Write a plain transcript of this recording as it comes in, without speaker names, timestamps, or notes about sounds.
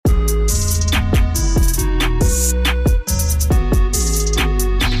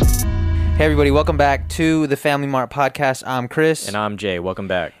Hey everybody, welcome back to the Family Mart podcast. I'm Chris. And I'm Jay. Welcome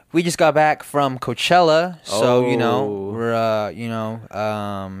back. We just got back from Coachella, so Oh. we're no,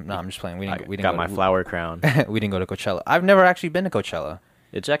 I'm just playing. We didn't got go my to, flower crown. we didn't go to Coachella. I've never actually been to Coachella.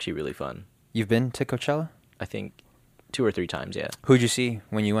 It's actually really fun. You've been to Coachella? I think 2 or 3 times, yeah. Who'd you see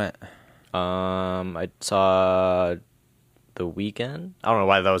when you went? I saw The Weeknd. I don't know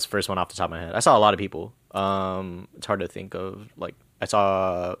why that was the first one off the top of my head. I saw a lot of people. It's hard to think of. Like, I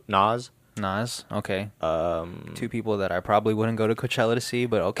saw Nas. Nas, okay. 2 people that I probably wouldn't go to Coachella to see,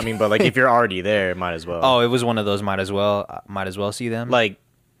 but okay. I mean, but like if you're already there, might as well. Oh, it was one of those might as well see them. Like,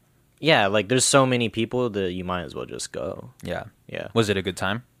 yeah, like there's so many people that you might as well just go. Yeah. Yeah. Was it a good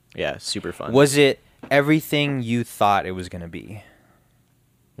time? Yeah, super fun. Was it everything you thought it was going to be?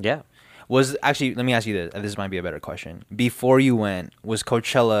 Yeah. Was actually, let me ask you this. This might be a better question. Before you went, was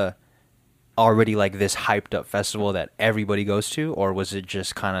Coachella already like this hyped up festival that everybody goes to, or was it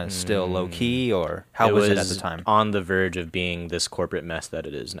just kind of still low key, or how was it at the time? On the verge of being this corporate mess that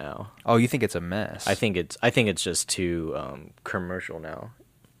it is now. Oh, you think it's a mess? I think it's just too commercial now.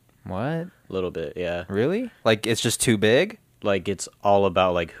 What? A little bit, yeah. Really? Like it's just too big? Like it's all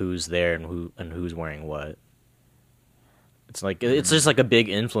about like who's there and who's wearing what. It's like it's just like a big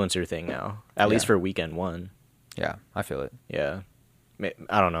influencer thing now. At least for Weekend One. Yeah, I feel it. Yeah.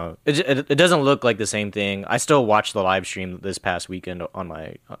 I don't know. It doesn't look like the same thing. I still watched the live stream this past weekend on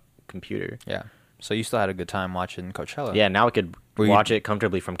my computer. Yeah. So you still had a good time watching Coachella? Yeah, now I could watch it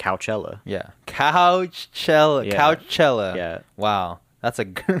comfortably from Coachella. Yeah. Coachella. Yeah. Coachella. Yeah. Wow. That's a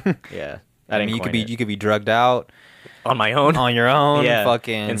Yeah. I mean, you could be drugged out on my own. on your own, Yeah.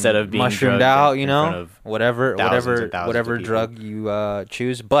 fucking Instead of being mushroomed drugged out, in you front know, of whatever thousands and thousands of people. drug you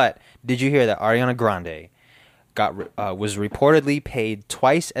choose. But did you hear that Ariana Grande was reportedly paid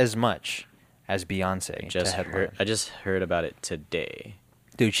twice as much as Beyonce to headline? I just heard about it today.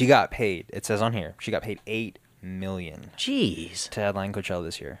 Dude, she got paid. It says on here she got paid $8 million Jeez. to headline Coachella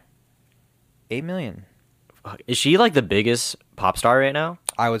this year. $8 million. Is she like the biggest pop star right now?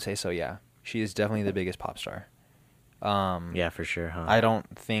 I would say so. Yeah, she is definitely the biggest pop star. Yeah, for sure, huh? I don't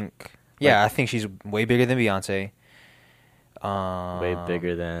think. Yeah, I think she's way bigger than Beyonce. Way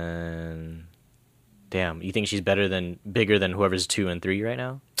bigger than. Damn, you think she's bigger than whoever's 2 and 3 right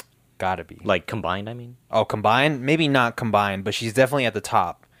now? Gotta be. Like combined, I mean. Oh, combined? Maybe not combined, but she's definitely at the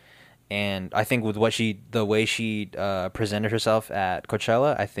top. And I think with the way she presented herself at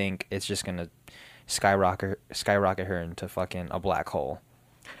Coachella, I think it's just gonna skyrocket her into fucking a black hole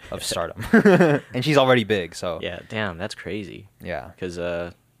of stardom. And she's already big, so Yeah, damn, that's crazy. yeah. Because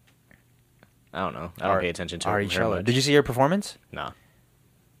I don't know. I don't pay attention to Ari her Chella. much. Did you see her performance? Nah,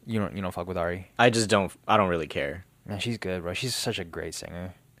 You don't fuck with Ari. I don't really care. Man, she's good, bro. She's such a great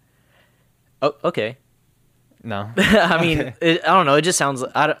singer. Oh, okay. No. I mean, I don't know. It just sounds.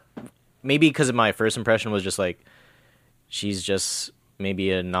 Maybe because my first impression was just like, she's just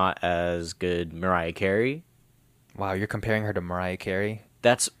maybe a not as good Mariah Carey. Wow, you're comparing her to Mariah Carey?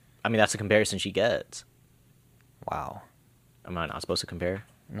 That's the comparison she gets. Wow. Am I not supposed to compare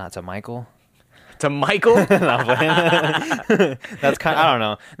Not to Michael? to Michael? That's kind of, I don't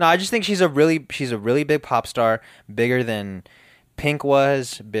know. No, I just think she's a really big pop star, bigger than Pink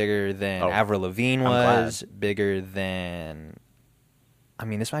was, bigger than Avril Lavigne was, bigger than, I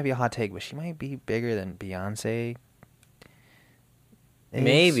mean, this might be a hot take, but she might be bigger than Beyonce.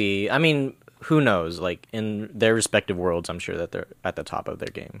 Maybe. I mean, who knows? Like in their respective worlds, I'm sure that they're at the top of their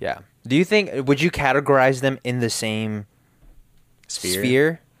game. Yeah. Do you think, would you categorize them in the same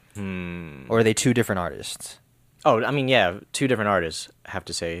sphere? Or are they 2 different artists? Oh, I mean, yeah, 2 different artists, I have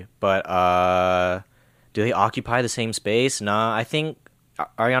to say. But do they occupy the same space? Nah, I think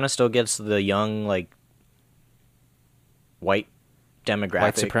Ariana still gets the young, like, white demographic.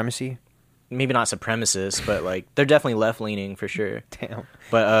 White supremacy? Maybe not supremacist, but, like, they're definitely left-leaning for sure. Damn.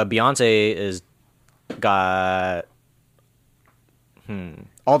 But Beyonce is got...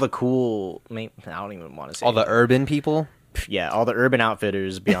 all the cool... I don't even want to say... All the urban people? Yeah, all the urban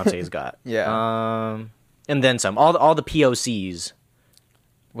outfitters Beyonce's got. Yeah. And then some. All the POCs.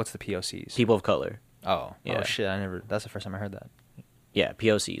 What's the POCs? People of color. Oh. Yeah. Oh, shit. That's the first time I heard that. Yeah,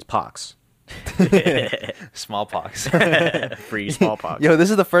 POCs. Pox. Smallpox. Free smallpox. Yo,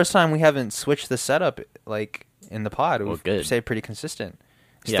 this is the first time we haven't switched the setup, like, in the pod. We've good. stayed pretty consistent.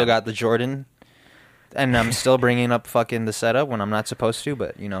 Still Yeah. got the Jordan. And I'm still bringing up fucking the setup when I'm not supposed to,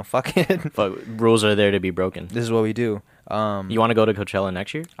 but, you know, fuck it. But rules are there to be broken. This is what we do. You want to go to Coachella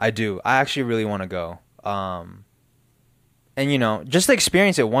next year? I do. I actually really want to go. And, you know, just to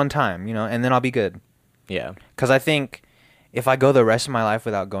experience it one time, you know, and then I'll be good. Yeah. Because I think if I go the rest of my life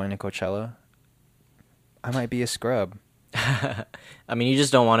without going to Coachella, I might be a scrub. I mean, you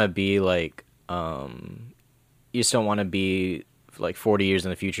just don't want to be like, you just don't want to be like 40 years in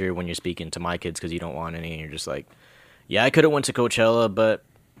the future when you're speaking to my kids because you don't want any, and you're just like, yeah, I could have went to Coachella, but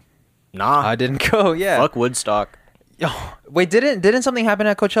nah, I didn't go. Yeah. fuck Woodstock. Yo, wait, didn't something happen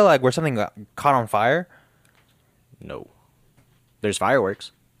at Coachella? Like where something got caught on fire? No, there's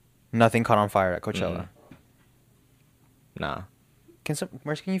fireworks. Nothing caught on fire at Coachella. Nah. Can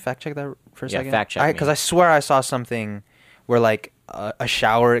you fact check that for a Yeah, second? fact check me. Because I swear I saw something where like a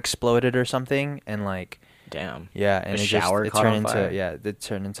shower exploded or something, and like Damn. yeah, and A it shower just it caught turned on into fire? it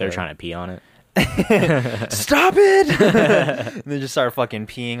turned into They're trying to pee on it. stop it. And they just started fucking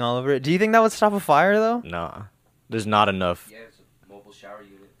peeing all over it. Do you think that would stop a fire though? Nah. There's not enough. Yeah, it's a mobile shower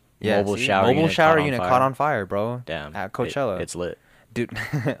unit. Yeah, Mobile see? shower mobile unit shower caught on unit fire. caught on fire, bro. Damn. At Coachella. It's lit. Dude,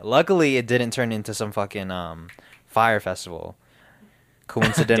 luckily it didn't turn into some fucking fire festival.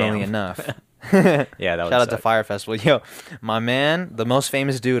 Coincidentally Damn. enough. Yeah, that would Shout out to suck. Fire Festival. Yo, my man, the most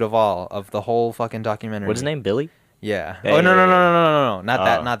famous dude of all of the whole fucking documentary. What's his name? Billy? Yeah. Hey. Oh no. Not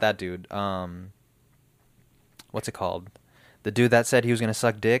Oh. that dude. What's it called? The dude that said he was gonna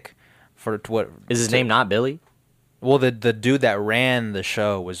suck dick for what Is his name not Billy? Well, the dude that ran the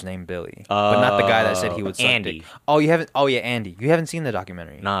show was named Billy, but not the guy that said he would suck Andy. dick. Oh, you haven't? Oh yeah, Andy. You haven't seen the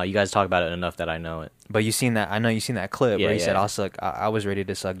documentary. Nah, you guys talk about it enough that I know it. But you seen that? I know you seen that clip Yeah, where he said, yeah. "I'll suck." I was ready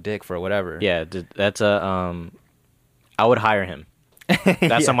to suck dick for whatever. Yeah, that's a I would hire him. That's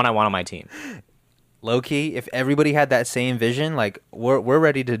Yeah. someone I want on my team. Low key, if everybody had that same vision, like we're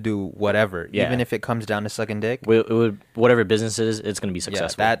ready to do whatever, Yeah. even if it comes down to sucking dick. It would whatever business it is, it's gonna be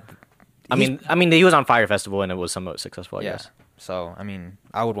successful. Yeah, that. I mean, he was on Fire Festival and it was somewhat successful. I yeah. guess. So I mean,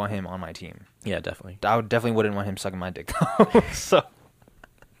 I would want him on my team. Yeah, definitely. I would definitely wouldn't want him sucking my dick though. So.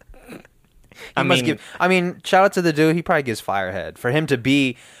 I mean, Shout out to the dude. He probably gives firehead for him to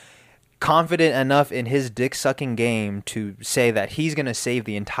be confident enough in his dick sucking game to say that he's gonna save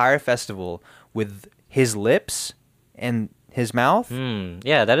the entire festival with his lips and his mouth.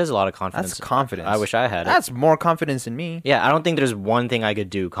 yeah, that is a lot of confidence. That's confidence. I wish I had it. That's more confidence than me. Yeah, I don't think there's one thing I could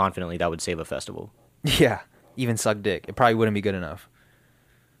do confidently that would save a festival. Yeah, even suck dick. It probably wouldn't be good enough.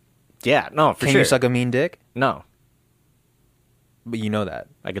 Yeah, no, for Can sure. you suck a mean dick? No, But you know that.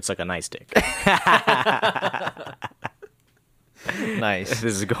 I could suck a nice dick. Nice.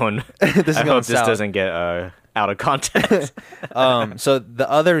 This is going. This is I going hope this south. doesn't get out of context. So the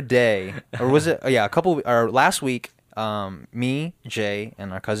other day, or was it? Yeah, last week, me, Jay,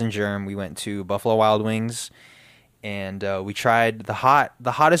 and our cousin Germ, we went to Buffalo Wild Wings, and we tried the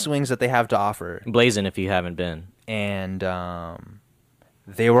hottest wings that they have to offer, Blazing, if you haven't been. and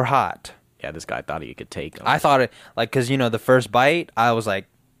they were hot. Yeah, this guy thought he could take them. I thought it because the first bite, I was like,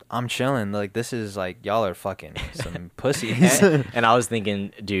 I'm chilling. Like this is like y'all are fucking some pussies. and I was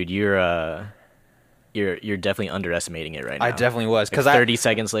thinking, dude, you're definitely underestimating it right now. I definitely was Because because 30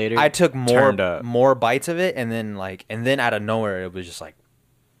 seconds later, I took turned up. more bites of it, and then out of nowhere it was just like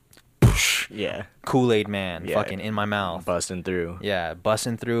Yeah, Kool-Aid man Yeah. fucking in my mouth. busting through. Yeah,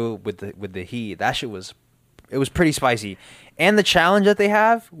 busting through with the heat. That shit was pretty spicy. And the challenge that they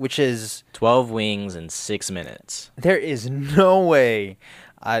have, which is 12 wings in 6 minutes. there is no way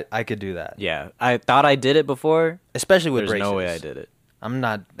I could do that. Yeah, I thought I did it before. Especially with There's braces. no way I did it. I'm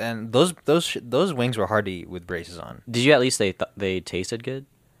not, and those wings were hard to eat with braces on. Did you at least they tasted good?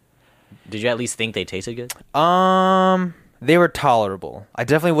 Did you at least think they tasted good? They were tolerable. I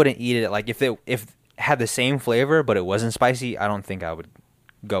definitely wouldn't eat it. Like if it had the same flavor but it wasn't spicy, I don't think I would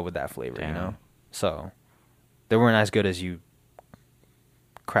go with that flavor. You Damn. know, so they weren't as good as you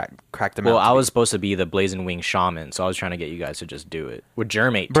cracked them Well, out. to I be. was supposed to be the Blazing Wing shaman, so I was trying to get you guys to just do it. With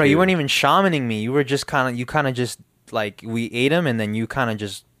Germate, Bro, too. you weren't even shamaning me. You were just kind of just like we ate them and then you kind of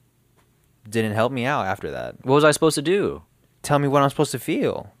just didn't help me out after that. What was I supposed to do? Tell me what I'm supposed to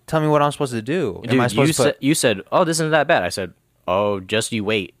feel. Tell me what I'm supposed to do. Dude, Am I supposed to put... you said, "Oh, this isn't that bad." I said, "Oh, just you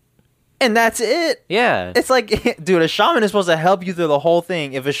wait." And that's it. Yeah. It's like, dude, a shaman is supposed to help you through the whole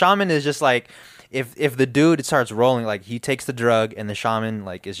thing. If a shaman is just like, if the dude starts rolling, like he takes the drug and the shaman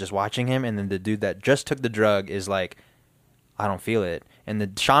like is just watching him, and then the dude that just took the drug is like, I don't feel it, and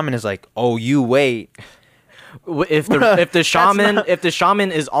the shaman is like, oh, you wait. If the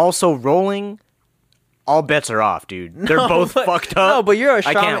shaman is also rolling, all bets are off, dude. They're both fucked up. No, but you're a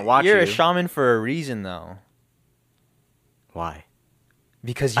shaman. I can't watch you're you. a shaman for a reason, though, Why?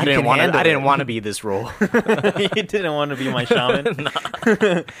 because you I didn't can want handle to. I didn't it. want to be this role. You didn't want to be my shaman.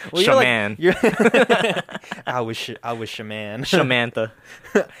 Well, Shaman. I was shaman. Samantha.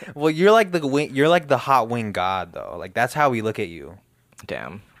 Well, you're like the hot wing god though. Like that's how we look at you.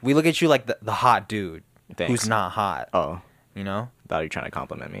 Damn. We look at you like the hot dude Thanks. who's not hot. Oh, You know? Thought you were trying to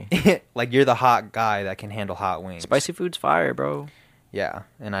compliment me. Like you're the hot guy that can handle hot wings. Spicy food's fire, bro. Yeah,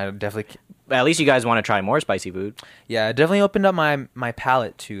 and I definitely. At least you guys want to try more spicy food. Yeah, it definitely opened up my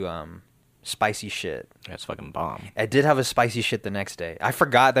palate to spicy shit. That's fucking bomb. I did have a spicy shit the next day. I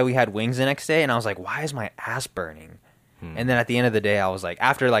forgot that we had wings the next day, and I was like, "Why is my ass burning?" And then at the end of the day, I was like,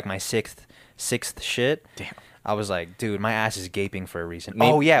 after like my sixth shit, Damn. I was like, "Dude, my ass is gaping for a reason."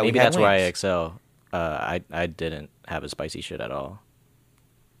 Maybe, oh yeah, maybe we had that's where I wings. excel. I didn't have a spicy shit at all.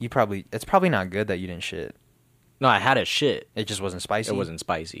 It's probably not good that you didn't shit. No, I had a shit. It just wasn't spicy. It wasn't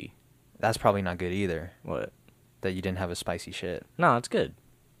spicy. That's probably not good either. What? That you didn't have a spicy shit. No, it's good.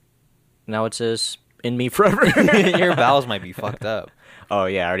 Now it's just in me forever. Your bowels might be fucked up. Oh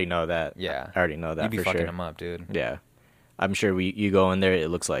yeah, I already know that. Yeah, I already know that. you'd be for fucking sure. them up, dude. Yeah, I'm sure you go in there. It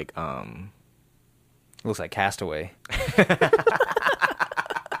looks like It looks like Castaway.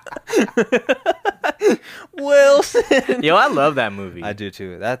 Wilson. Yo, I love that movie. I do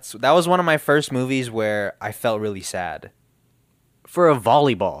too. That was one of my first movies where I felt really sad For a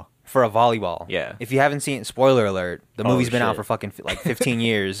volleyball. for a volleyball. Yeah. If you haven't seen, spoiler alert, the Oh, movie's been out shit. for fucking like 15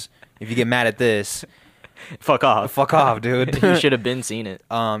 years. If you get mad at this, Fuck off. fuck off, dude. You should have been seen it.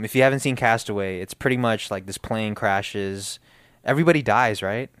 If you haven't seen Castaway, it's pretty much like this plane crashes. Everybody dies,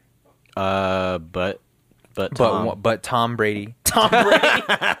 right? But Tom, But Tom Brady. Tom Brady.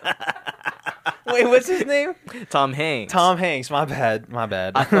 Wait, what's his name? Tom Hanks. Tom Hanks. My bad. My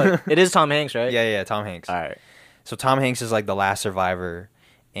bad. I thought- it is Tom Hanks, right? Yeah, Tom Hanks. All right. So Tom Hanks is like the last survivor,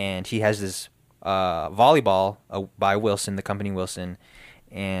 and he has this volleyball by Wilson, the company Wilson,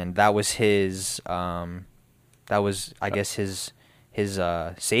 and that was his. That was, I guess, his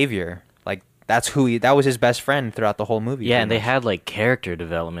savior. Like that was his best friend throughout the whole movie. Yeah, pretty and they much. had like character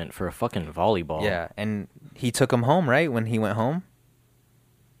development for a fucking volleyball. Yeah, and he took him home, right? When he went home.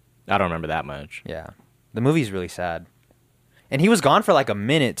 I don't remember that much. Yeah, the movie's really sad, and he was gone for like a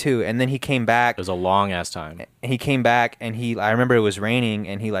minute too, and then he came back. It was a long ass time. And he came back, and I remember it was raining,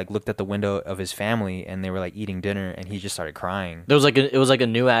 and he like looked at the window of his family, and they were like eating dinner, and he just started crying. It was like a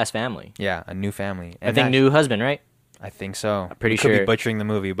new ass family. Yeah, a new family. I think new husband, right? I think so. I'm pretty We could sure- be butchering the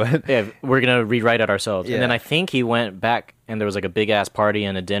movie, but Yeah, we're gonna rewrite it ourselves. Yeah. And then I think he went back, and there was like a big ass party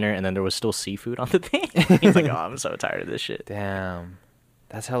and a dinner, and then there was still seafood on the thing. He's like, "Oh, I'm so tired of this shit." damn,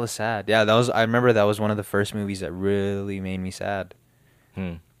 that's hella sad. Yeah, I remember that was one of the first movies that really made me sad.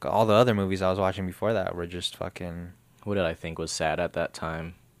 All the other movies I was watching before that were just fucking What did I think was sad at that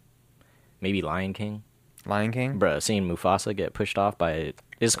time? Maybe Lion King. Lion King. Bruh, seeing Mufasa get pushed off by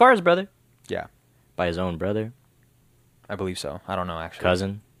his Scar's brother, Yeah, by his own brother, I believe so. I don't know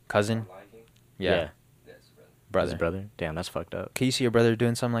actually. cousin. Yeah, Brother. brother. His brother. Damn, that's fucked up. Can you see your brother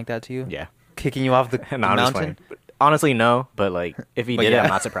doing something like that to you? Yeah. Kicking you off the, No, I'm just mountain. playing. Honestly, no. But like, if he But did yeah. it, I'm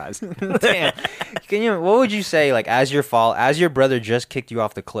not surprised. Damn. What would you say like as your brother just kicked you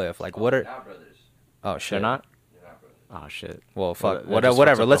off the cliff? Like what are? Not brothers. Oh shit. They're not. They're not brothers. Oh shit. Well, fuck. That just fucks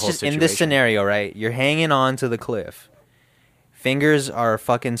Whatever. up the Let's whole just in this situation. scenario, right? You're hanging on to the cliff. Fingers are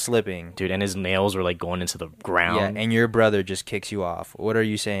fucking slipping. Dude, and his nails were like going into the Yeah, ground. and your brother just kicks you off. What are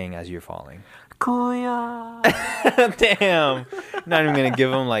you saying as you're falling? Kuya. Damn. Not even gonna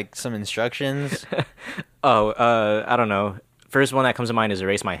give him like some instructions. Oh, I don't know. First one that comes to mind is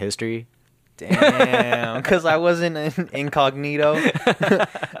erase my history. Damn, because I wasn't in incognito.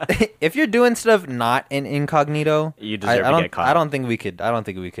 If you're doing stuff not in incognito, You deserve I to don't. get caught. I don't think we could. I don't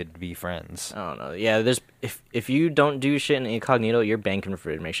think we could be friends. I don't know. Yeah, there's if you don't do shit in incognito, your bank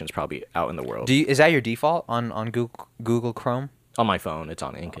information is probably out in the world. Is that your default on Google Chrome? On my phone, it's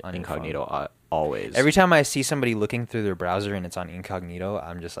on, On your incognito always. Every time I see somebody looking through their browser and it's on incognito,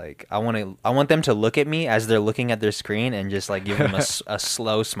 I'm just like, I want them to look at me as they're looking at their screen and just like give them a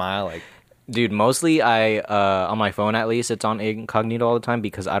slow smile, like. Dude, mostly I on my phone at least it's on incognito all the time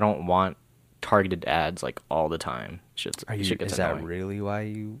because I don't want targeted ads like all the time. Shit gets Is that annoying. really why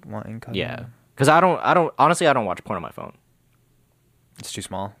you want incognito? Yeah, because I don't honestly I don't watch porn on my phone. It's too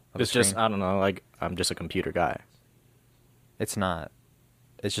small. of a It's just screen. I don't know, like I'm just a computer guy. It's not.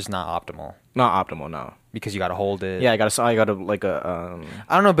 It's just not optimal Not optimal, no. because you got to hold it. Yeah, I gotta like a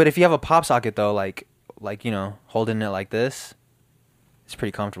I don't know, but if you have a pop socket though, like holding it like this, it's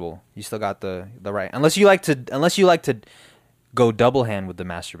pretty comfortable. You still got the right. Unless you like to go double hand with the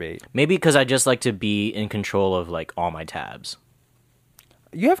masturbate. maybe because I just like to be in control of like all my tabs.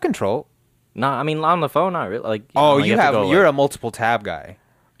 You have control. No, I mean on the phone, not really. Like You have. You're a multiple tab guy.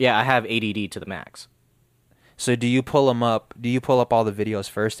 yeah. I have ADD to the max. So do you pull them up? Do you pull up all the videos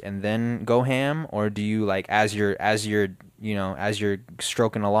first and then go ham, or do you like as you're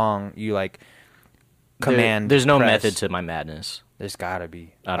stroking along, you like command? There's no press? method to my madness. There's gotta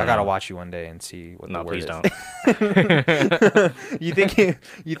be. I I don't gotta know. watch you one day and see what No, the word please is. don't.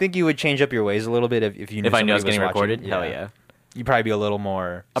 You think you would change up your ways a little bit if you knew If I knew I was somebody getting watching? recorded, hell yeah. You'd probably be a little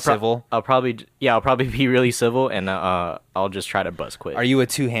more I'll civil. I'll probably be really civil, and I'll just try to buzz quick. Are you a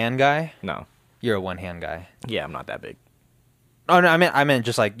 2-hand guy? No. You're a 1-hand guy. Yeah, I'm not that big. Oh no, I meant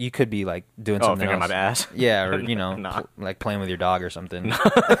just like you could be like doing something finger else. my ass. Yeah, or Nah. like playing with your dog or something.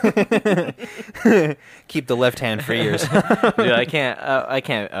 Keep the left hand free or something. Dude, I can't.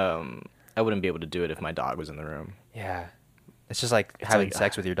 I wouldn't be able to do it if my dog was in the room. Yeah. It's just like having like,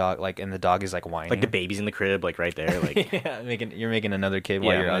 sex with your dog, like, and the dog is like whining. Like the baby's in the crib, like right there. Like Yeah, you're making another kid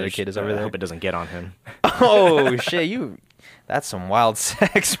while your man, other kid is over I there. hope it doesn't get on him. Oh shit, that's some wild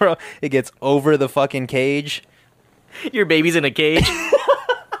sex, bro. It gets over the fucking cage. Your baby's in a cage.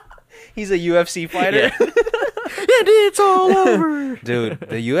 He's a UFC fighter. Yeah. And it's all over. Dude,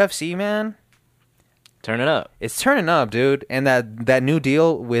 the UFC, man, Turn it up. it's turning up, dude. And that new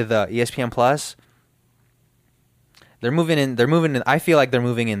deal with ESPN Plus, they're moving in. I feel like they're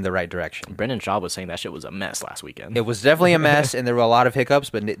moving in the right direction. Brendan Schaub was saying that shit was a mess last weekend. It was definitely a mess, and there were a lot of hiccups.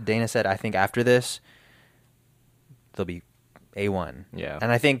 But Dana said, I think after this, they'll be A1. Yeah.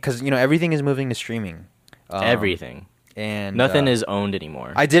 And I think because everything is moving to streaming. Everything. And Nothing is owned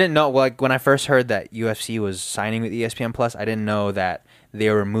anymore. I didn't know, like, when I first heard that UFC was signing with ESPN Plus, I didn't know that they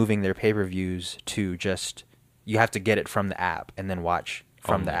were moving their pay-per-views to just, you have to get it from the app and then watch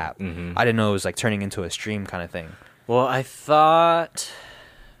from the app. Mhm. I didn't know it was like turning into a stream kind of thing. Well, I thought.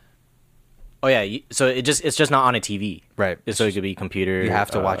 Oh yeah, so it's just not on a TV. Right. So it could be computer. You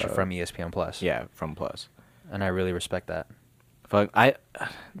have to watch it from ESPN Plus. Yeah, from Plus. And I really respect that. Fuck,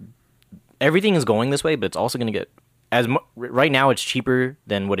 everything is going this way, but it's also gonna get right now it's cheaper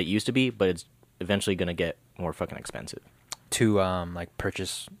than what it used to be, but it's eventually gonna get more fucking expensive To like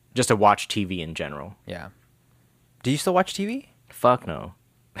purchase. just to watch TV in general. Yeah. Do you still watch TV? Fuck no.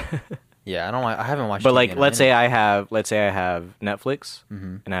 Yeah, I haven't watched. But TV like, in a let's say minute. I have Netflix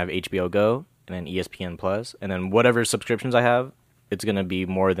Mm-hmm. and I have HBO Go and then ESPN Plus and then whatever subscriptions I have, it's gonna be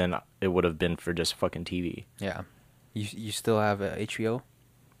more than it would have been for just fucking TV. Yeah. You still have HBO?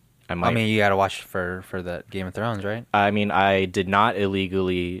 I might. I mean, you got to watch for the Game of Thrones, right? I did not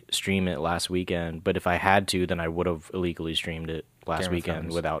illegally stream it last weekend, but if I had to, then I would have illegally streamed it last Game of weekend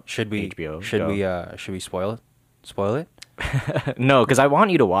Thrones. without HBO. Should we spoil it? Spoil it? No, because I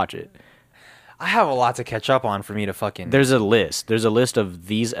want you to watch it. I have a lot to catch up on for me to fucking. There's a list. There's a list of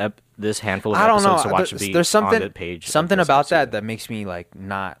this handful of I don't know. episodes to watch. To be There's something on the page. of something this about episode. that makes me like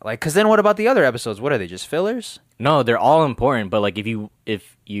not like. Because then what about the other episodes? What are they? Just fillers? No, they're all important. But like if you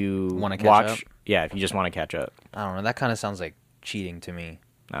Wanna catch watch, up? yeah, if you just want to catch up, I don't know. That kind of sounds like cheating to me.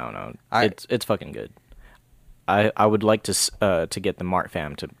 I don't know. I- It's fucking good. I would like to get the Mart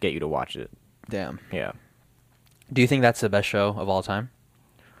fam to get you to watch it. Damn. Yeah. Do you think that's the best show of all time?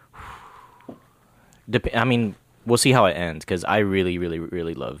 I mean, we'll see how it ends because I really, really,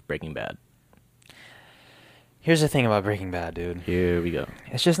 really love Breaking Bad. Here's the thing about Breaking Bad, dude. Here we go.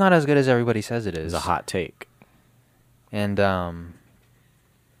 It's just not as good as everybody says it is. It's a hot take. And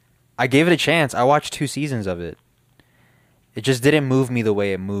I gave it a chance. I watched 2 seasons of it. It just didn't move me the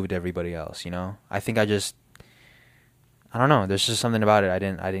way it moved everybody else, you know? I think I don't know. There's just something about it.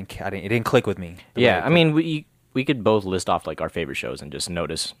 It didn't click with me. the way Yeah, it I mean, we could both list off like our favorite shows and just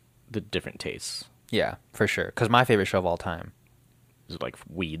notice the different tastes. Yeah, for sure. Because my favorite show of all time. Is it like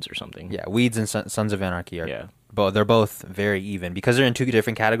Weeds or something? Yeah, Weeds and Sons of Anarchy are. Yeah. They're both very even because they're in 2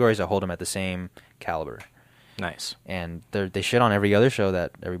 different categories. I hold them at the same caliber, Nice. and they shit on every other show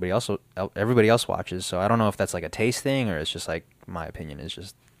that everybody else watches. So I don't know if that's like a taste thing or it's just like my opinion is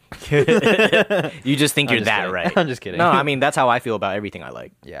just. You just think I'm you're just that kidding. right. I'm just kidding. No, I mean that's how I feel about everything I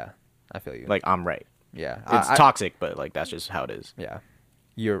like. Yeah, I feel you. Like I'm right. yeah, It's toxic, but like that's just how it is. Yeah.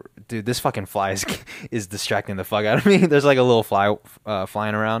 Dude, this fucking fly is distracting the fuck out of me. There's like a little fly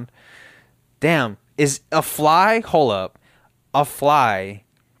flying around. Damn, is a fly, hold up, a fly,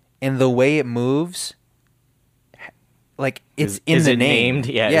 and the way it moves, like it's in is the it name. named?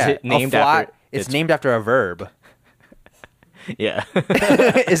 Yeah, is it named a fly, after- it's it's- named after a verb. Yeah.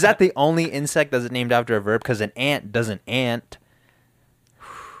 Is that the only insect that's named after a verb? Because an ant doesn't ant.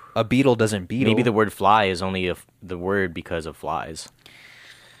 A beetle doesn't beetle. Maybe the word fly is only the word because of flies.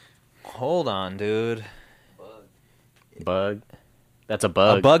 Hold on, dude. Bug. That's a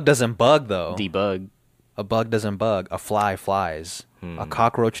bug. A bug doesn't bug, though. Debug. A bug doesn't bug. A fly flies. Hmm. A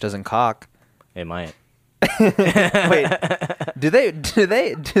cockroach doesn't cock. It might. Wait, do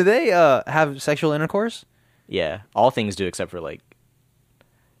they have sexual intercourse? Yeah. All things do except for like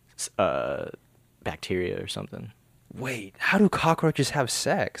bacteria or something. Wait, how do cockroaches have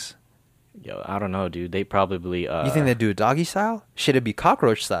sex? Yo, I don't know, dude. They probably You think they do it doggy style? Should it be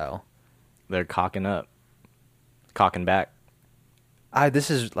cockroach style? they're cocking up, cocking back. This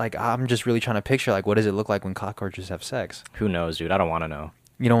is like I'm just really trying to picture like what does it look like when cockroaches have sex? Who knows, dude? I don't want to know.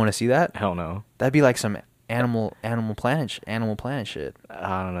 You don't want to see that? Hell no. That'd be like some Animal Planet shit.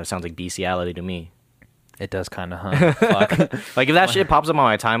 I don't know. It sounds like bestiality to me. It does kind of, huh? Fuck. Like if that shit pops up on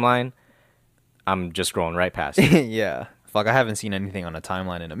my timeline, I'm just scrolling right past it. Yeah. Fuck, I haven't seen anything on a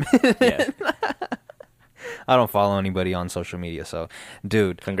timeline in a minute. Yeah. I don't follow anybody on social media, so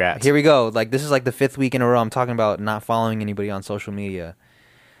dude, Congrats. here we go. Like this is like the 5th week in a row I'm talking about not following anybody on social media.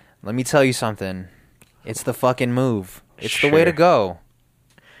 Let me tell you something. It's the fucking move. It's the way to Sure. go.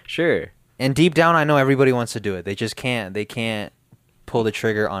 Sure. And deep down I know everybody wants to do it. They just can't. They can't pull the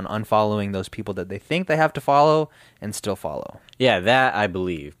trigger on unfollowing those people that they think they have to follow and still follow. Yeah, that I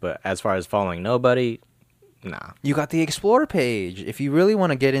believe. But as far as following nobody, nah. You got the Explore page. If you really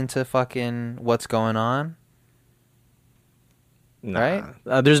want to get into fucking what's going on, Nah.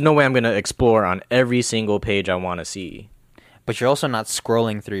 Right? There's no way I'm going to explore on every single page I want to see. but you're also not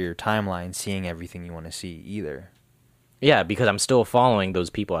scrolling through your timeline seeing everything you want to see either. Yeah, because I'm still following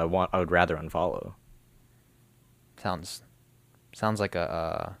those people I would rather unfollow. Sounds like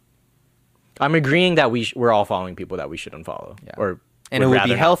a I'm agreeing that we're all following people that we should unfollow. Yeah. Or and it would would rather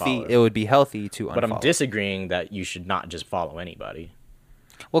be not healthy. follow. It would be healthy to unfollow. But I'm disagreeing that you should not just follow anybody.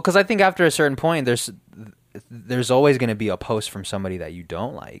 Well, because I think after a certain point, there's always going to be a post from somebody that you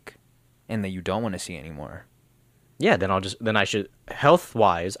don't like, and that you don't want to see anymore. Yeah, then I should,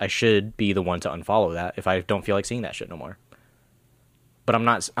 health-wise, I should be the one to unfollow that if I don't feel like seeing that shit no more. But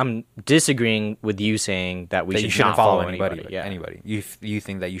I'm disagreeing with you saying that That you should shouldn't not follow anybody. anybody. Yeah. Anybody. You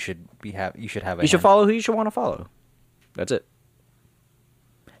think that you should have a You should hand- follow who you should want to follow. That's it.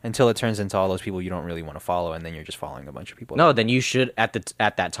 until it turns into all those people you don't really want to follow, and then you're just following a bunch of people. No, then you should at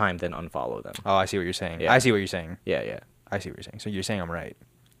that time then unfollow them. Oh, I see what you're saying. Yeah. I see what you're saying. Yeah, yeah. I see what you're saying. So you're saying I'm right.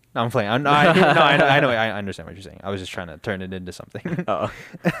 No, I'm playing. I know. I understand what you're saying. I was just trying to turn it into something. Oh.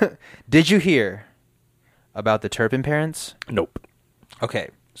 Did you hear about the Turpin parents? Nope. Okay,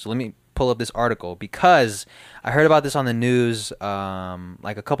 so let me pull up this article because I heard about this on the news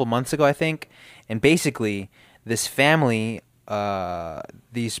like a couple months ago, I think. And basically, this family,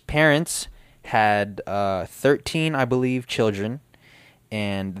 these parents had 13, I believe, children,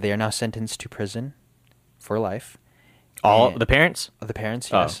 and they are now sentenced to prison for life. All And- the parents? The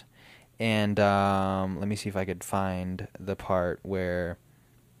parents, Oh. yes. And let me see if I could find the part where.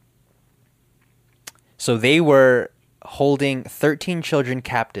 So they were holding 13 children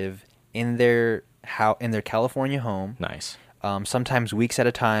captive in their California home. Nice. Sometimes weeks at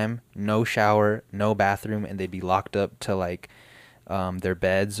a time, no shower, no bathroom, and they'd be locked up to like their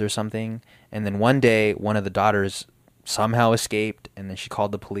beds or something. And then one day, one of the daughters somehow escaped, and then she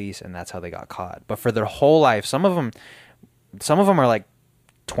called the police, and that's how they got caught. But for their whole life, some of them are like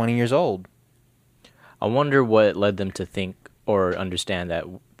 20 years old. I wonder what led them to think or understand that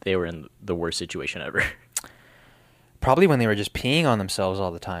they were in the worst situation ever. Probably when they were just peeing on themselves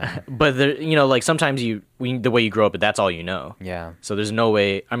all the time. But there, like sometimes the way you grow up, that's all you know. Yeah. So there's no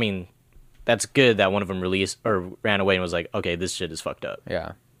way. I mean, that's good that one of them released or ran away and was like, okay, this shit is fucked up.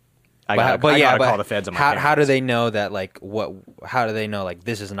 Yeah. I gotta call the feds on my how do parents. they know that like how do they know like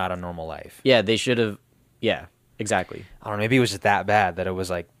this is not a normal life? Yeah, they should have. Yeah, exactly. I don't know, maybe it was just that bad that it was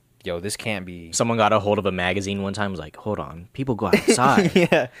like, yo, this can't be. Someone got a hold of a magazine one time. Was like, hold on, people go outside.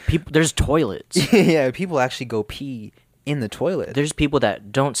 Yeah. There's toilets. Yeah, people actually go pee in the toilet. There's people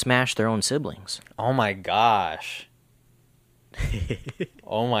that don't smash their own siblings. Oh my gosh.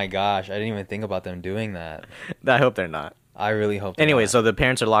 Oh my gosh, I didn't even think about them doing that. I hope they're not. I really hope they're Anyway, not. so the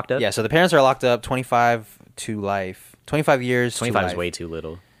parents are locked up. Yeah, so the parents are locked up 25 to life. 25 years 25 to is life. way too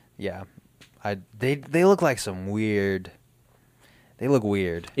little. Yeah. They look like some weird. They look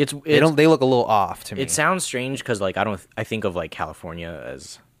weird. They look a little off to me. It sounds strange because like I think of like California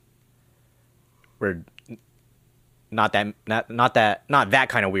as where not that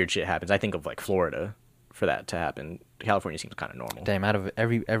kind of weird shit happens. I think of like Florida for that to happen. California seems kind of normal. Damn, out of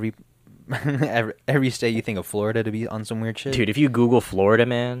every state you think of Florida to be on some weird shit. Dude, if you Google Florida,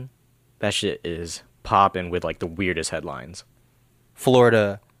 man, that shit is popping with like the weirdest headlines.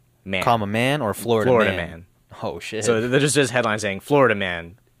 Florida, Man, comma man or Florida man. Oh shit. So there's just headlines saying Florida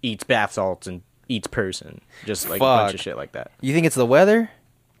man eats bath salts and eats person, just like a bunch Fuck. of shit like that. You think it's the weather?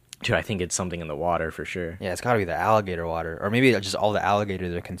 Dude, I think it's something in the water for sure. Yeah, it's got to be the alligator water, or maybe just all the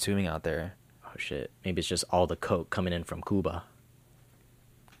alligators they're consuming out there. Oh shit, maybe it's just all the coke coming in from Cuba.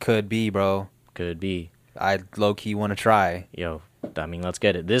 Could be, bro. Could be. I low key want to try. Yo, I mean, let's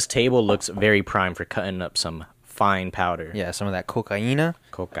get it. This table looks very prime for cutting up some fine powder. Yeah, some of that cocaina.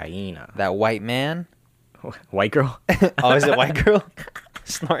 Cocaina. That white man. White girl? Oh, is it white girl?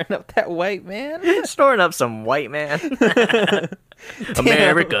 Snorting up that white man. Snorting up some white man.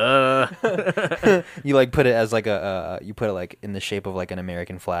 America. You like put it as like you put it like in the shape of like an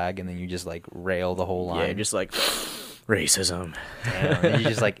American flag, and then you just like rail the whole line. Yeah, just like racism. Damn, and you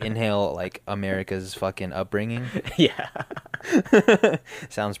just like inhale like America's fucking upbringing. Yeah.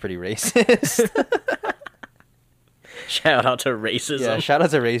 Sounds pretty racist. Shout out to racism. Yeah, shout out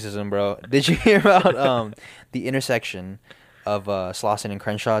to racism, bro. Did you hear about the intersection of Slauson and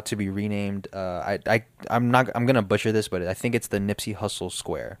Crenshaw to be renamed? I'm gonna butcher this, but I think it's the Nipsey Hussle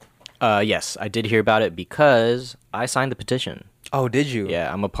Square. Yes, I did hear about it because I signed the petition. Oh, did you?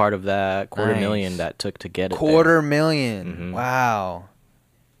 Yeah, I'm a part of that $250,000 that took to get it. $250,000. Mhm. Wow,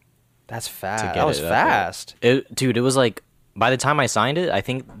 that's fast. get That was it up fast. Dude, it was like by the time I signed it, I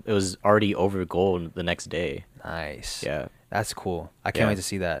think it was already over goal the next day. Nice. Yeah, That's cool. I can't Yeah. wait to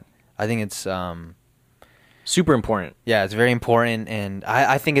see that. I think it's super important. yeah, it's very important, and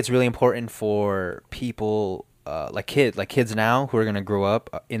I think it's really important for people like kids now who are gonna grow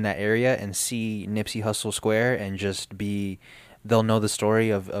up in that area and see Nipsey Hussle Square and just they'll know the story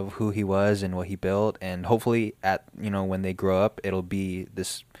of who he was and what he built, and hopefully when they grow up it'll be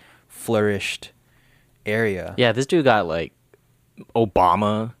this flourished area. Yeah, this dude got like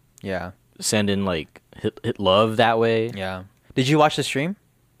Obama Yeah. sending like hit love that way. Yeah. Did you watch the stream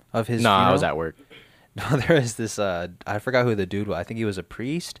of his No, I funeral? was at work. No, there was this I forgot who the dude was. I think he was a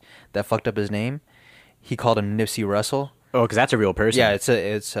priest that fucked up his name. He called him Nipsey Russell. Oh, because that's a real person. Yeah, it's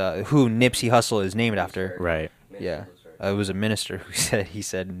who Nipsey Hussle is named after. Right. Yeah. It was a minister who said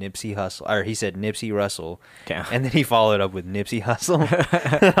Nipsey Hussle, or he said Nipsey Russell, Okay. and then he followed up with Nipsey Hussle.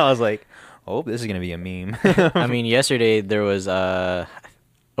 I was like, oh, this is gonna be a meme. I mean, yesterday there was, of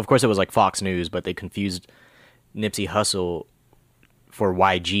course, it was like Fox News, but they confused Nipsey Hussle for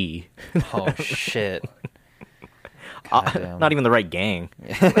YG. Oh shit! Goddamn. Not even the right gang.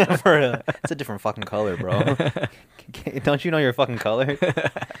 It's a different fucking color, bro. Don't you know your fucking color?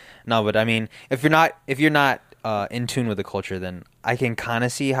 No, but I mean, if you're not in tune with the culture, then I can kind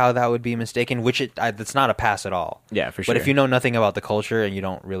of see how that would be mistaken. That's not a pass at all. Yeah, for sure. But if you know nothing about the culture and you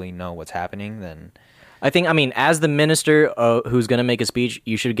don't really know what's happening, then I mean, as the minister who's going to make a speech,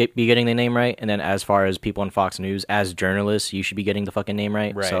 you should be getting the name right. And then as far as people on Fox News, as journalists, you should be getting the fucking name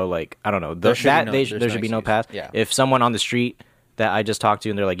right. Right. So, like, I don't know. There should be no excuse. pass. Yeah. If someone on the street that I just talked to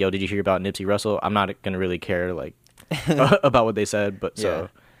and they're like, yo, did you hear about Nipsey Russell? I'm not going to really care, like, about what they said. But so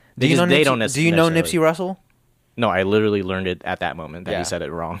Do you know necessarily- Nipsey Russell? No, I literally learned it at that moment that Yeah. he said it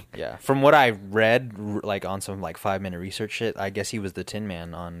wrong. Yeah. From what I read, like on some like 5-minute research shit, I guess he was the Tin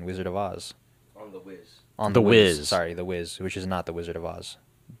Man on Wizard of Oz. On the Wiz. On The Wiz. Sorry, the Wiz, which is not the Wizard of Oz.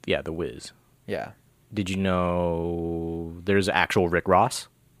 Yeah, the Wiz. Yeah. Did you know there's actual Rick Ross?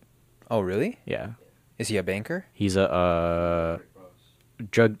 Oh, really? Yeah. Is he a banker? He's a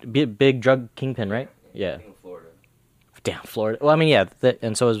big drug kingpin, right? Yeah. In Florida. Damn, Florida. Well, I mean, yeah,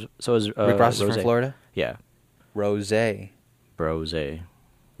 and so is Rick Ross is Rose. from Florida? Yeah, Rose. Brose.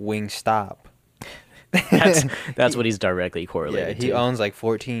 Wingstop. That's what he's directly correlated Yeah, he to. owns like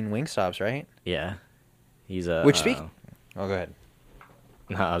 14 Wingstops, right? Yeah, he's a. Which speak? Oh, go ahead.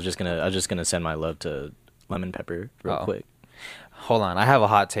 No, I was just gonna send my love to Lemon Pepper real Uh-oh. quick. Hold on, I have a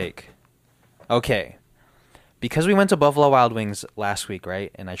hot take. Okay. Because we went to Buffalo Wild Wings last week,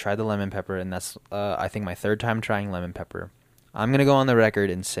 right? And I tried the lemon pepper, and that's, I think, my third time trying lemon pepper. I'm going to go on the record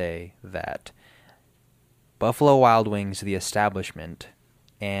and say that Buffalo Wild Wings, the establishment,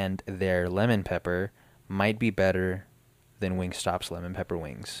 and their lemon pepper might be better than Wingstop's lemon pepper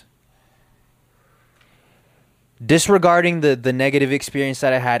wings. Disregarding the negative experience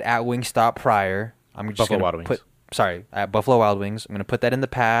that I had at Wingstop prior, I'm just Buffalo gonna Wild Wings. at Buffalo Wild Wings. I'm going to put that in the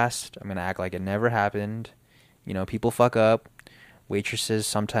past. I'm going to act like it never happened. You know, people fuck up. Waitresses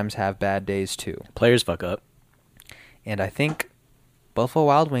sometimes have bad days too. Players fuck up. And I think Buffalo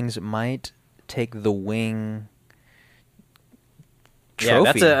Wild Wings might take the wing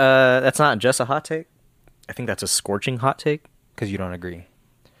trophy. Yeah, that's not just a hot take. I think that's a scorching hot take. Because you don't agree.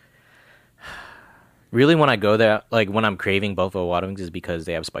 Really, when I go there, like when I'm craving Buffalo Wild Wings, is because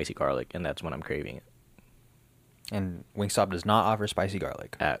they have spicy garlic, and that's when I'm craving it. And Wingstop does not offer spicy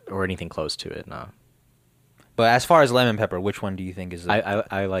garlic. Or anything close to it. No, But as far as lemon pepper, which one do you think is the...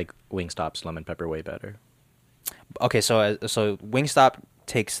 I like Wingstop's lemon pepper way better. Okay, so Wingstop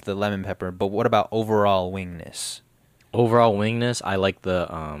takes the lemon pepper, but what about overall wingness? Overall wingness, I like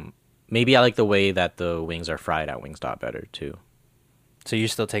the maybe I like the way that the wings are fried at Wingstop better too. So you're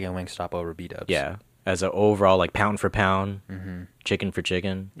still taking Wingstop over B-dubs? Yeah, as an overall like pound for pound, chicken for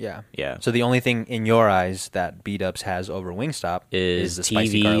chicken. Yeah. Yeah. So the only thing in your eyes that B-Dubs has over Wingstop Is the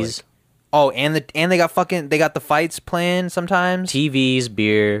spicy garlic. TVs, Oh, and they got the fights playing sometimes. TVs,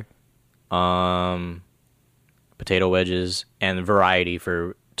 beer, potato wedges, and variety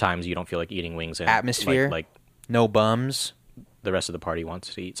for times you don't feel like eating wings. And Atmosphere. like No bums. the rest of the party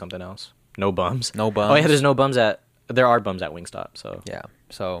wants to eat something else. No bums. No bums. Oh yeah, there are bums at Wingstop. So Yeah.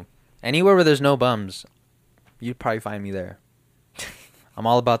 So anywhere where there's no bums, you'd probably find me there. I'm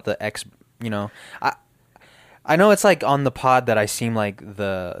all about the I know it's like on the pod that I seem like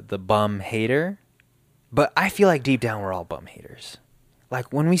the bum hater, but I feel like deep down we're all bum haters.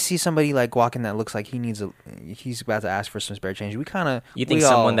 Like when we see somebody like walking that looks like he's about to ask for some spare change, we kind of you think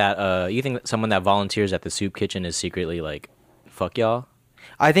someone that volunteers at the soup kitchen is secretly like, fuck y'all?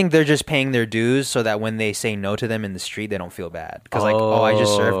 I think they're just paying their dues so that when they say no to them in the street, they don't feel bad. Because I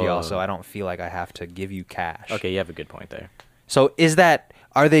just served y'all, so I don't feel like I have to give you cash. Okay, you have a good point there. So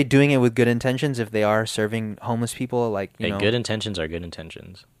are they doing it with good intentions if they are serving homeless people? Like, you know? Good intentions are good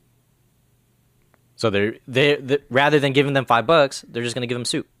intentions. So they rather than giving them $5, they're just gonna give them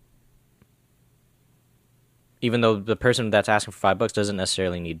soup. Even though the person that's asking for $5 doesn't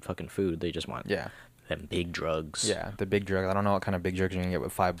necessarily need fucking food, they just want them big drugs. Yeah, the big drug. I don't know what kind of big drugs you're gonna get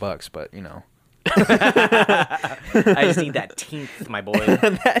with $5, but you know. I just need that teenth, my boy.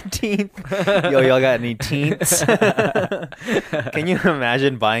 That teenth. Yo, y'all got any teenths? Can you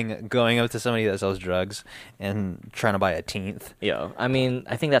imagine going up to somebody that sells drugs and trying to buy a teenth? Yo, I mean,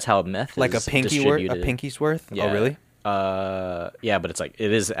 I think that's how meth like is a pinky worth, a pinky's worth. Yeah. Oh, really? Yeah, but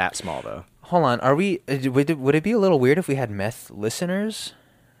it is at small though. Hold on, would it be a little weird if we had meth listeners?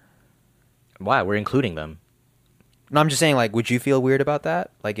 Why? We're including them. No, I'm just saying, like, would you feel weird about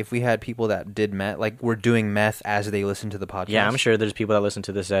that? Like, if we had people that did meth, like, we're doing meth as they listen to the podcast? Yeah, I'm sure there's people that listen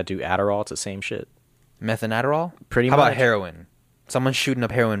to this that do Adderall. It's the same shit. Meth and Adderall? Pretty How much. about heroin? Someone's shooting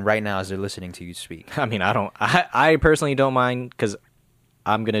up heroin right now as they're listening to you speak. I mean, I personally don't mind because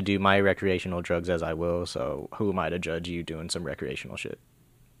I'm going to do my recreational drugs as I will, so who am I to judge you doing some recreational shit?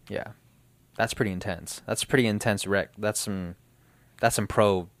 Yeah. That's pretty intense. That's pretty intense That's some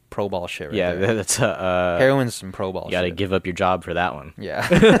pro ball shit right there. Yeah, that's heroin's some pro ball shit. You got to give up your job for that one. Yeah.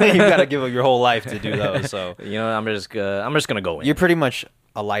 You got to give up your whole life to do those, so. You know, I'm just going to go in. You're pretty much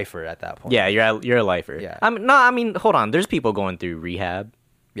a lifer at that point. Yeah, you're a lifer. Yeah. I mean, hold on. There's people going through rehab.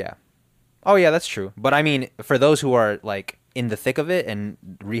 Yeah. Oh, yeah, that's true. But I mean, for those who are, like, in the thick of it and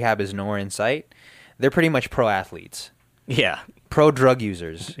rehab is nowhere in sight, they're pretty much pro athletes. Yeah. Pro drug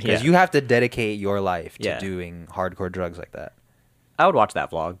users. Because Yeah. you have to dedicate your life to Yeah. doing hardcore drugs like that. I would watch that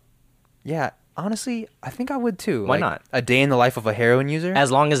vlog. Yeah, honestly, I think I would too. Why Like, not? A day in the life of a heroin user?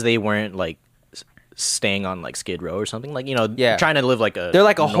 As long as they weren't, like, staying on, like, Skid Row or something. Like, you know, Yeah. trying to live, like, a They're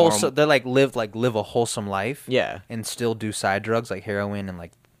like a norm- wholesome. They're like live a wholesome life. Yeah. And still do side drugs like heroin and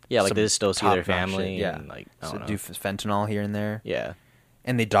like. Yeah, like, some they still see their top-notch family. shit. Yeah. And, like, I So don't know. do fentanyl here and there. Yeah.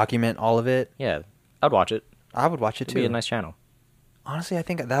 And they document all of it. Yeah. I'd watch it. I would watch it It'd too. be a nice channel. Honestly, I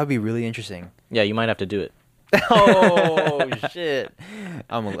think that would be really interesting. Yeah, you might have to do it. Oh shit!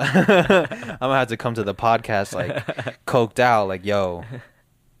 I'm gonna have to come to the podcast like coked out, like yo,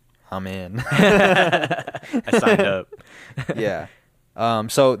 I'm in. I signed up. Yeah.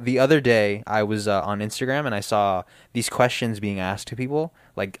 So the other day I was on Instagram and I saw these questions being asked to people.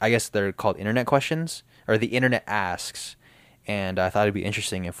 Like I guess they're called internet questions or the internet asks. And I thought it'd be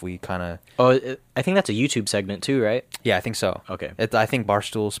interesting if we kind of. Oh, I think that's a YouTube segment too, right? Yeah, I think so. Okay. I think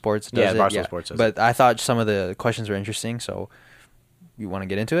Barstool Sports does Yeah, it. Barstool Sports does But I thought some of the questions were interesting, so you want to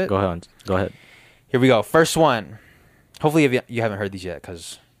get into it? Go ahead. Here we go. First one. Hopefully you haven't heard these yet,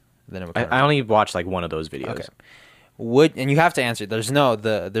 because then it would. I only watched like one of those videos. Okay. And you have to answer. There's no.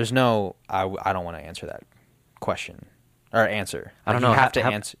 I don't want to answer that question or answer. I don't Like, know. You have to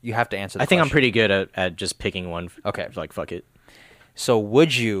answer. You have to answer. The I think I'm question. pretty good at just picking one. Okay. Like fuck it. So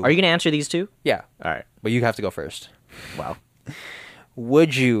would you? Are you gonna answer these two? Yeah. All right. But you have to go first. Wow.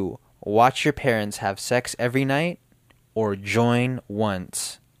 Would you watch your parents have sex every night, or join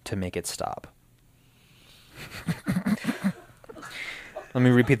once to make it stop? Let me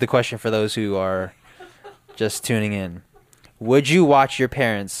repeat the question for those who are just tuning in. Would you watch your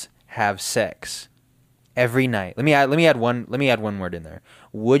parents have sex every night? Let me add one word in there.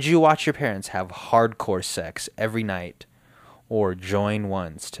 Would you watch your parents have hardcore sex every night, or join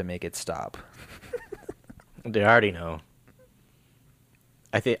once to make it stop? They already know.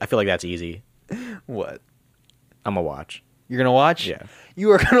 I feel like that's easy. What? I'm gonna watch. You're gonna watch? Yeah.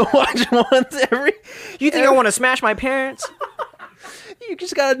 You are gonna watch once every. You think I want to smash my parents? You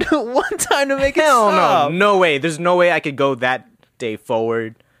just gotta do it one time to make it Hell stop. no way. There's no way I could go that day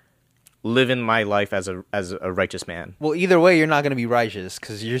forward. living my life as a righteous man. Well, either way, you're not gonna be righteous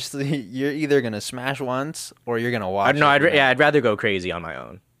because you're either gonna smash once or you're gonna watch. I'd rather go crazy on my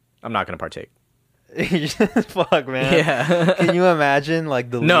own. I'm not gonna partake. Fuck, man. Yeah. Can you imagine like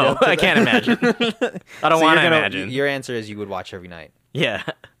the? No, I can't imagine. I don't want to imagine. Your answer is you would watch every night. Yeah.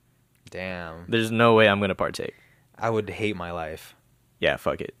 Damn. There's no way I'm gonna partake. I would hate my life. Yeah,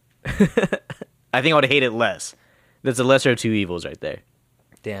 fuck it. I think I would hate it less. That's the lesser of two evils right there.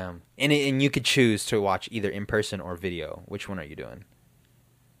 Damn. And you could choose to watch either in person or video. Which one are you doing?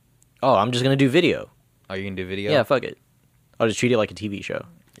 Oh, I'm just gonna do video. Are you gonna do video? Yeah, fuck it. I'll just treat it like a TV show.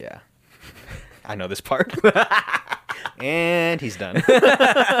 Yeah. I know this part. And he's done.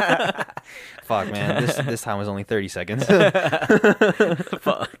 Fuck, man. This time was only 30 seconds.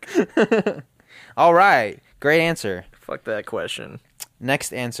 Fuck. All right. Great answer. Fuck that question.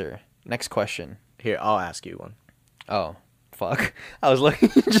 Next answer. Next question. Here, I'll ask you one. Oh, fuck. I was looking,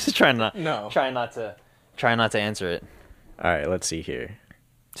 just trying not to answer it. All right, let's see here.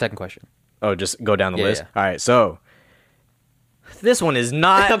 Second question. Oh, just go down the list? Yeah. All right, so this one is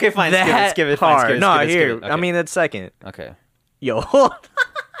not Okay, fine. that Skip it. hard. Skip it, no, skip it, here. skip it. Okay. I mean, that's second. Okay. Yo. All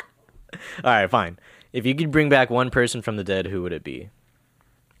right, fine. If you could bring back one person from the dead, who would it be?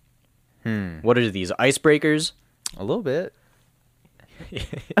 What are these, icebreakers? A little bit.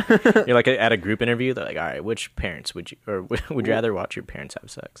 You're like at a group interview. They're like, all right, which parents would you, or would you rather watch your parents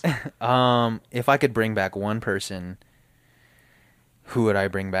have sex? If I could bring back one person, who would I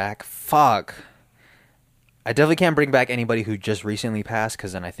bring back? Fuck. I definitely can't bring back anybody who just recently passed,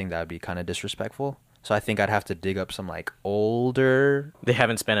 because then I think that would be kind of disrespectful. So I think I'd have to dig up some like older. They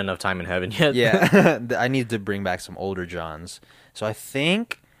haven't spent enough time in heaven yet. Yeah, I need to bring back some older Johns. So I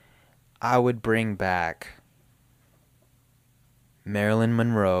think I would bring back Marilyn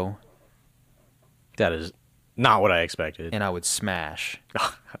Monroe. That is not what I expected. And I would smash.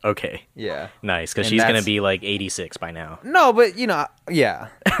 Okay. Yeah. Nice, because And she's going to that's- be like 86 by now. No, but you know, yeah.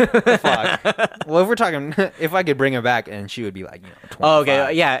 Fuck. Well, if we're talking, if I could bring her back, and she would be like, 25. Oh,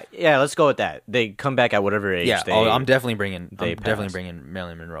 okay. Yeah. Let's go with that. They come back at whatever age. Yeah. I'm definitely bringing. they pass.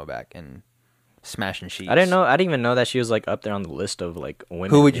 Marilyn Monroe back and smashing sheets. I didn't even know that she was like up there on the list of like women.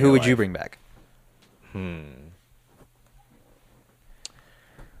 Who would in your you life. bring back?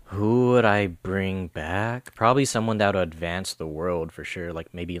 Who would I bring back? Probably someone that would advance the world for sure.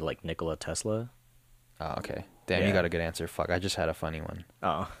 Like maybe like Nikola Tesla. Oh, okay. Damn, you Yeah. got a good answer. Fuck, I just had a funny one.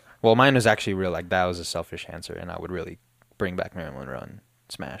 Oh. Well, mine was actually real. Like that was a selfish answer, and I would really bring back Marilyn Monroe and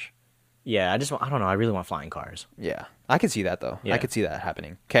smash. Yeah, I don't know. I really want flying cars. Yeah, I could see that though. Yeah. I could see that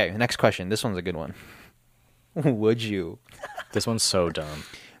happening. Okay, next question. This one's a good one. Would you This one's so dumb.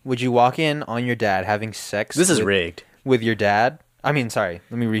 walk in on your dad having sex? This is with, rigged. with your dad? I mean, sorry.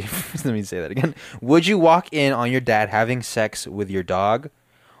 Let me let me say that again. Would you walk in on your dad having sex with your dog,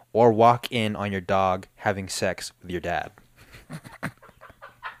 or walk in on your dog having sex with your dad?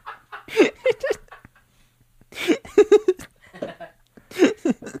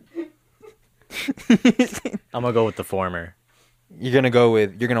 I'm gonna go with the former. You're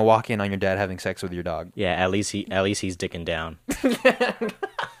gonna walk in on your dad having sex with your dog. Yeah, at least he's dicking down.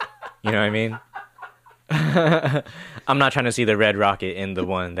 You know what I mean? I'm not trying to see the red rocket in the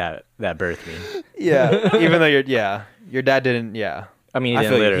one that birthed me. Yeah, even though your dad didn't. Yeah, I mean, he I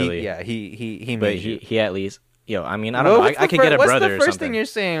didn't feel you. literally. He But made you. he at least, I mean, I don't know. I could get a brother or What's the first something. thing you're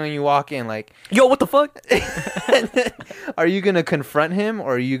saying when you walk in? Like, Yo, what the fuck? are you gonna confront him,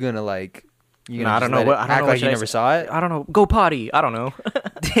 or are you gonna like? You I don't know. I don't act know like what you never saw it. I don't know. Go potty. I don't know.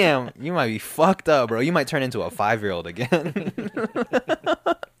 Damn, you might be fucked up, bro. You might turn into a 5-year-old again.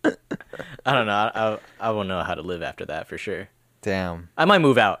 I don't know. I won't know how to live after that for sure. Damn. I might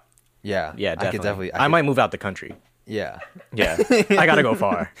move out. Yeah. Yeah, definitely. I could definitely. I might move out the country. Yeah. Yeah, I gotta go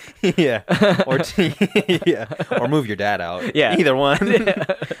far. Yeah. Yeah. Or move your dad out. Yeah. Either one.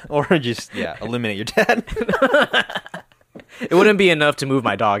 Or just eliminate your dad. It wouldn't be enough to move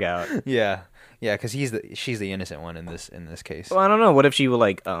my dog out. Yeah. Yeah, because she's the innocent one in this case. Well, I don't know. What if she would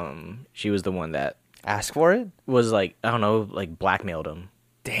like she was the one that Ask for it? was like, I don't know, like blackmailed him.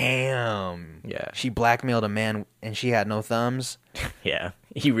 Damn. Yeah. She blackmailed a man and she had no thumbs. Yeah,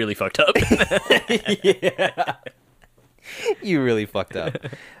 he really fucked up. Yeah. You really fucked up.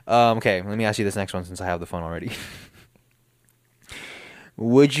 Okay, let me ask you this next one since I have the phone already.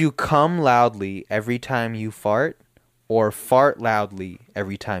 Would you come loudly every time you fart, or fart loudly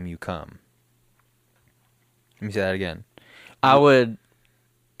every time you come? Let me say that again. I would.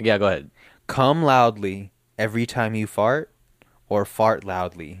 Yeah, go ahead. Come loudly every time you fart, or fart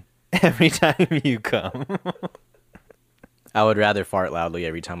loudly every time you come? I would rather fart loudly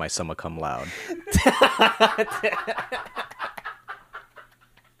every time I summa come loud.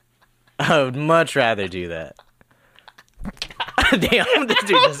 I would much rather do that. Damn, this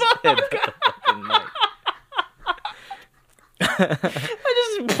dude just hit the fucking mic.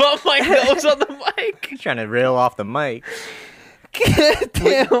 I just bumped my nose on the mic. He's trying to rail off the mic.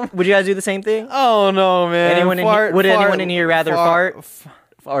 Damn. Would you guys do the same thing? Oh no, man. Would anyone in here rather fart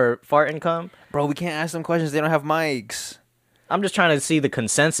or fart and cum? Bro, we can't ask them questions. They don't have mics. I'm just trying to see the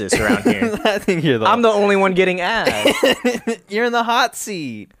consensus around here. I think I'm the only one getting asked. You're in the hot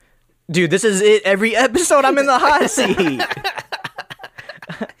seat. Dude, this is it. Every episode I'm in the hot seat.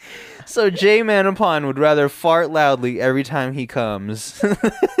 So Jay Manapon would rather fart loudly every time he comes.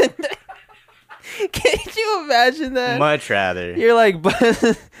 Can't you imagine that? Much rather. You're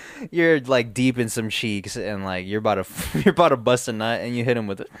like deep in some cheeks and like you're about to bust a nut and you hit him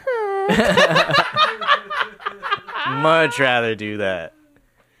with it. Much rather do that.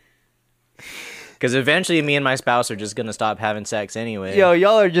 Because eventually me and my spouse are just going to stop having sex anyway. Yo,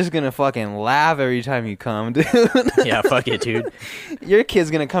 y'all are just gonna fucking laugh every time you come, dude. Yeah, fuck it, dude. Your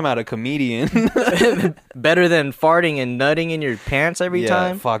kid's gonna come out a comedian. Better than farting and nutting in your pants every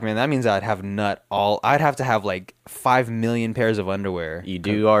time. Fuck, man. That means I'd have I'd have to have like 5 million pairs of underwear. You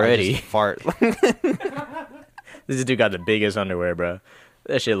do already. I just fart. This dude got the biggest underwear, bro.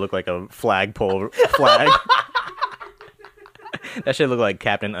 That shit look like a flagpole flag. That shit look like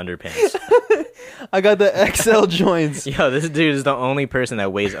Captain Underpants. I got the XL joints. Yo, this dude is the only person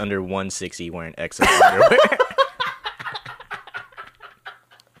that weighs under 160 wearing XL underwear.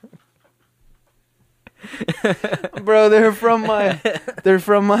 Bro, they're from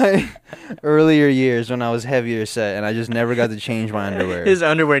my earlier years when I was heavier set and I just never got to change my underwear. His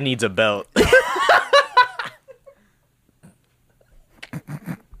underwear needs a belt.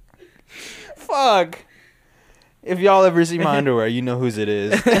 Fuck. If y'all ever see my underwear, you know whose it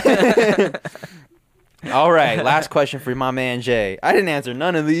is. All right, last question for my man Jay. I didn't answer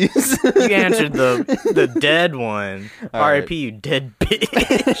none of these. You answered the dead one. All R.I.P. right. You dead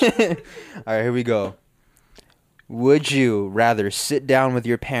bitch. All right, here we go. Would you rather sit down with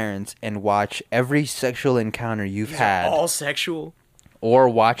your parents and watch every sexual encounter you've had, all sexual, or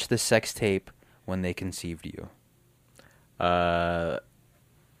watch the sex tape when they conceived you? Of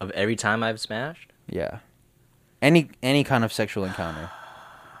every time I've smashed? Yeah. Any kind of sexual encounter.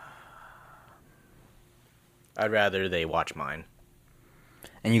 I'd rather they watch mine.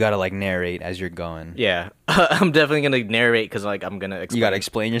 And you gotta like narrate as you're going. Yeah. I'm definitely going to narrate because like I'm going to explain. You gotta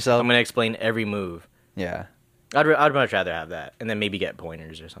explain yourself? I'm going to explain every move. Yeah. I'd much rather have that. And then maybe get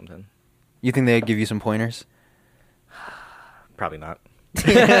pointers or something. You think they'd give you some pointers? Probably not.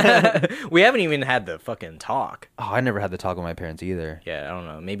 We haven't even had the fucking talk. Oh, I never had the talk with my parents either. Yeah, I don't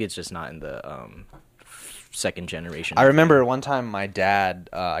know. Maybe it's just not in the second generation. I remember one time my dad,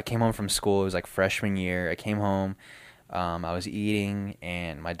 I came home from school. It was like freshman year. I came home. I was eating,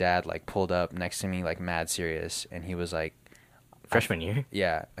 and my dad like pulled up next to me like mad serious, and he was like, freshman year?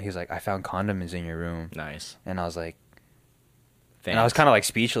 Yeah. He was like, I found condoms in your room. Nice. And I was like, Thanks. and I was kind of like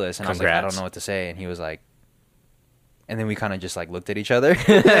speechless, and I was like, I Congrats. don't know what to say. And he was like, and then we kind of just like looked at each other,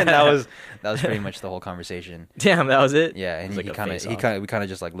 and that was pretty much the whole conversation. Damn, that was it? Yeah, and It was we like a kind face-off. of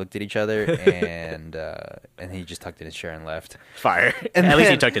just like looked at each other, and he just tucked in his chair and left. Fire. And At least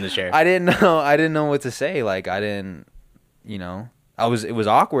he then tucked in his chair. I didn't know what to say. Like I didn't, it was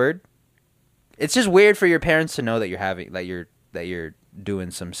awkward. It's just weird for your parents to know that you're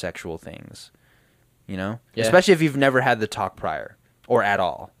doing some sexual things, Yeah. especially if you've never had the talk prior or at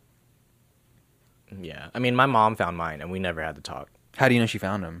all. Yeah. I mean, my mom found mine, and we never had the talk. How do you know she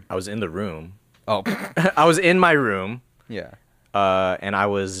found him? I was in the room. Oh, I was in my room, yeah. and I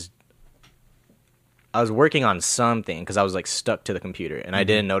was working on something because I was like stuck to the computer, and I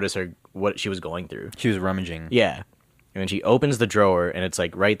didn't notice what she was going through. She was rummaging. Yeah. And then she opens the drawer, and it's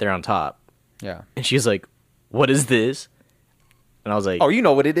like right there on top. Yeah. And she's like, "What is this?" And I was like, Oh, you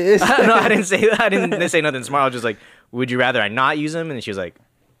know what it is. No, I didn't say that. I didn't say nothing smart. I was just like, "Would you rather I not use them?" And then she was like,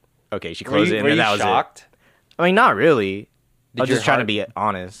 "Okay." She closed it, and were then you that was shocked? it. I mean, not really. I was your just trying to heart- be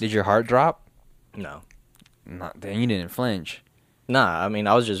honest. Did your heart drop? No. Then you didn't flinch. Nah, I mean,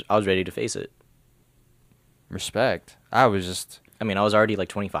 I was ready to face it. Respect. I was just. I mean, I was already like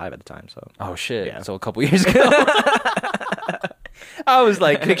 25 at the time, so. Oh shit! Yeah. So a couple years ago, I was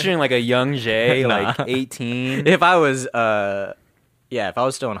like picturing like a young Jay, Nah. like 18. If I was, if I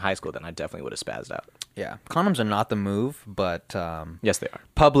was still in high school, then I definitely would have spazzed out. Yeah, condoms are not the move, but Yes, they are.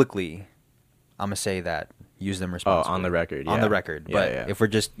 publicly, I'm gonna say that use them Oh, responsibly. on the record. On yeah. the record. Yeah, But yeah. if we're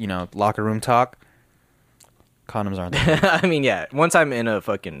just locker room talk, condoms aren't. The move. I mean, yeah. Once I'm in a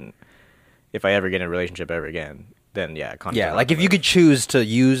fucking, if I ever get in a relationship ever again, then yeah, condoms Yeah, are like not if you the could choose to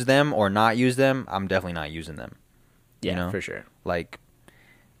use them or not use them, I'm definitely not using them. move. you know? for sure. Like,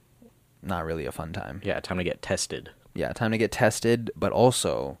 not really a fun time. Yeah, time to get tested. Yeah, time to get tested, but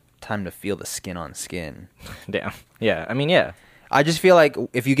also time to feel the skin on skin. Damn. Yeah, I mean, yeah. I just feel like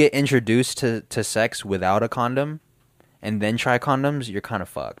if you get introduced to sex without a condom and then try condoms, you're kind of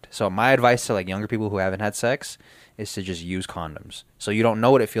fucked. So my advice to like younger people who haven't had sex is to just use condoms. So you don't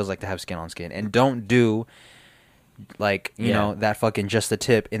know what it feels like to have skin on skin. And don't do like, you know, that fucking just the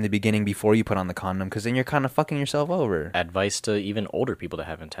tip in the beginning before you put on the condom, because then you're kind of fucking yourself over. Advice to even older people that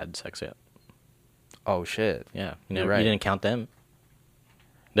haven't had sex yet. Oh, shit. Yeah. You're right. You didn't count them.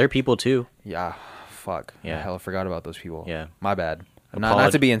 They're people too. Yeah. Fuck. Yeah. I hella forgot about those people. Yeah. My bad.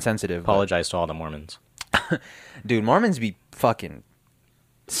 Not to be insensitive. Apologize to all the Mormons. Dude, Mormons be fucking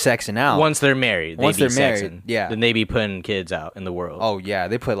sexing out. Once they're married. Once they be they're married, sexing. yeah. Then they be putting kids out in the world. Oh, yeah.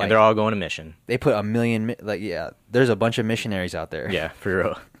 They put like... And they're all going to mission. They put a million... Like, yeah. There's a bunch of missionaries out there. Yeah, for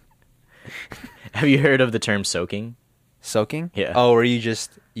real. Have you heard of the term soaking? Soaking? Yeah. Oh, where you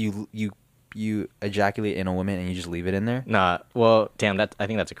just... You ejaculate in a woman and you just leave it in there? Nah, well, damn, I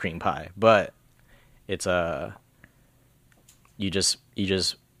think that's a cream pie. But it's you just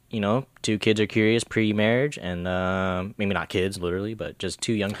you know, two kids are curious pre-marriage, and maybe not kids literally, but just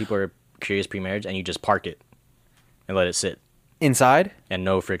two young people are curious pre-marriage, and you just park it and let it sit Inside? and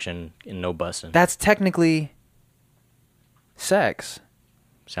no friction and no busting. That's technically sex.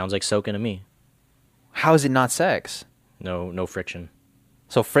 Sounds like soaking to me. How is it not sex? No friction.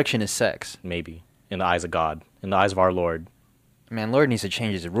 So friction is sex. Maybe in the eyes of God, in the eyes of our Lord. Man, Lord needs to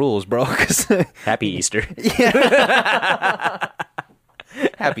change his rules, bro. 'Cause Happy Easter.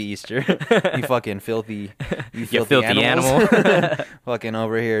 Happy Easter. You fucking filthy. You filthy animal. Fucking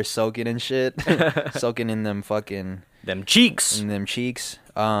over here soaking and shit. Soaking in them fucking... Them cheeks. In them cheeks.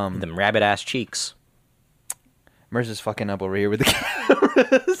 Them rabbit ass cheeks. Merce is fucking up over here with the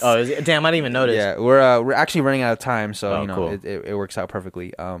cameras. Oh, damn! I didn't even notice. Yeah, we're actually running out of time, so Oh, you know cool. it works out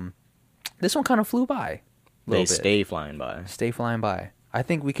perfectly. This one kind of flew by. They stay flying by. Stay flying by. I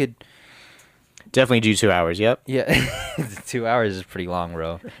think we could. Definitely do 2 hours. Yep. Yeah, 2 hours is pretty long,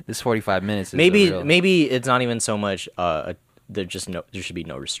 bro. This 45 minutes. Is Maybe it's not even so much. There should be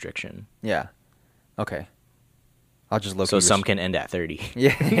no restriction. Yeah. Okay. I'll just look. So some can end at 30.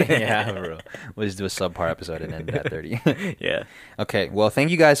 Yeah, yeah, bro. We'll just do a subpar episode and end at 30. Yeah. Okay. Well,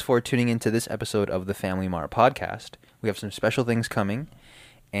 thank you guys for tuning into this episode of the Family Mart podcast. We have some special things coming,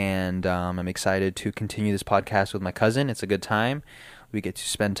 and I'm excited to continue this podcast with my cousin. It's a good time. We get to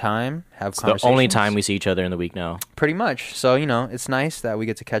spend time, have conversations. The only time we see each other in the week now. Pretty much. So, you know, it's nice that we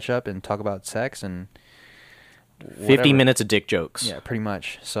get to catch up and talk about sex and whatever. 50 minutes of dick jokes. Yeah, pretty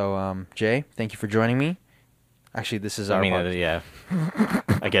much. So, Jay, thank you for joining me. Actually, this is our podcast. Yeah.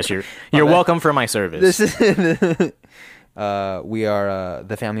 I guess you're welcome for my service. This is we are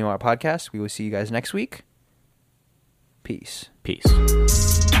the Family Mart podcast. We will see you guys next week. Peace. Peace.